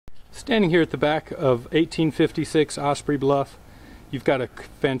Standing here at the back of 1856 Osprey Bluff, you've got a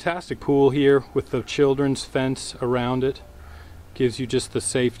fantastic pool here with the children's fence around it. Gives you just the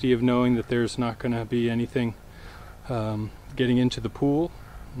safety of knowing that there's not going to be anything getting into the pool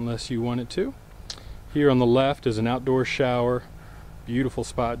unless you want it to. Here on the left is an outdoor shower. Beautiful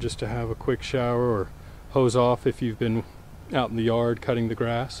spot just to have a quick shower or hose off if you've been out in the yard cutting the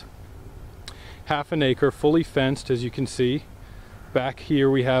grass. Half an acre, fully fenced, as you can see. Back here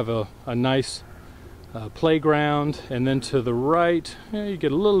we have a nice playground, and then to the right you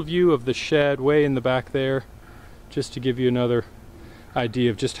get a little view of the shed way in the back there, just to give you another idea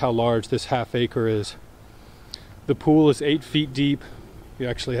of just how large this half acre is. The pool is 8 feet deep. You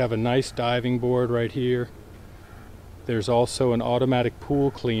actually have a nice diving board right here. There's also an automatic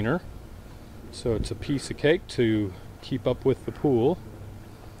pool cleaner, so it's a piece of cake to keep up with the pool.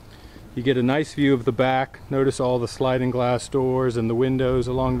 You get a nice view of the back. Notice all the sliding glass doors and the windows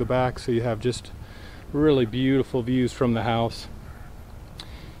along the back, so you have just really beautiful views from the house.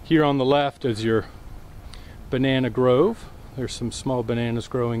 Here on the left is your banana grove. There's some small bananas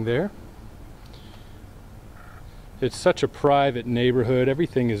growing there. It's such a private neighborhood.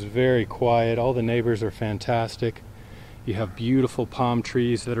 Everything is very quiet. All the neighbors are fantastic. You have beautiful palm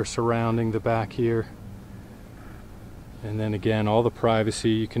trees that are surrounding the back here. And then again, all the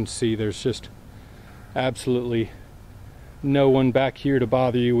privacy. You can see there's just absolutely no one back here to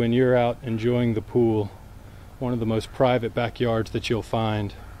bother you when you're out enjoying the pool. One of the most private backyards that you'll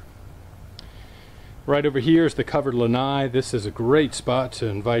find. Right over here is the covered lanai. This is a great spot to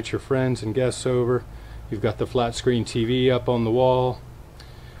invite your friends and guests over. You've got the flat screen TV up on the wall.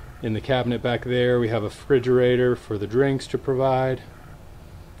 In the cabinet back there we have a refrigerator for the drinks to provide.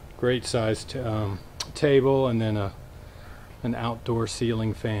 Great sized table, and then an outdoor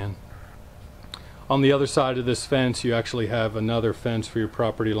ceiling fan. On the other side of this fence you actually have another fence for your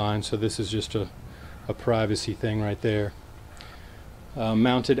property line, so this is just a privacy thing right there.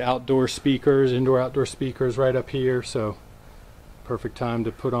 Mounted outdoor speakers, indoor-outdoor speakers right up here, so perfect time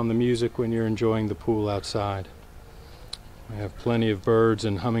to put on the music when you're enjoying the pool outside. We have plenty of birds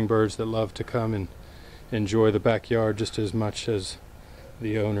and hummingbirds that love to come and enjoy the backyard just as much as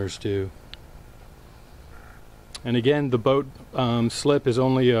the owners do. And again, the boat slip is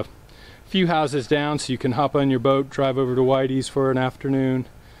only a few houses down, so you can hop on your boat, drive over to Whitey's for an afternoon,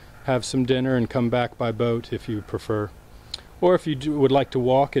 have some dinner, and come back by boat if you prefer. Or if you would like to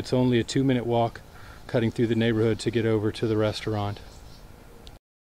walk, it's only a 2-minute walk cutting through the neighborhood to get over to the restaurant.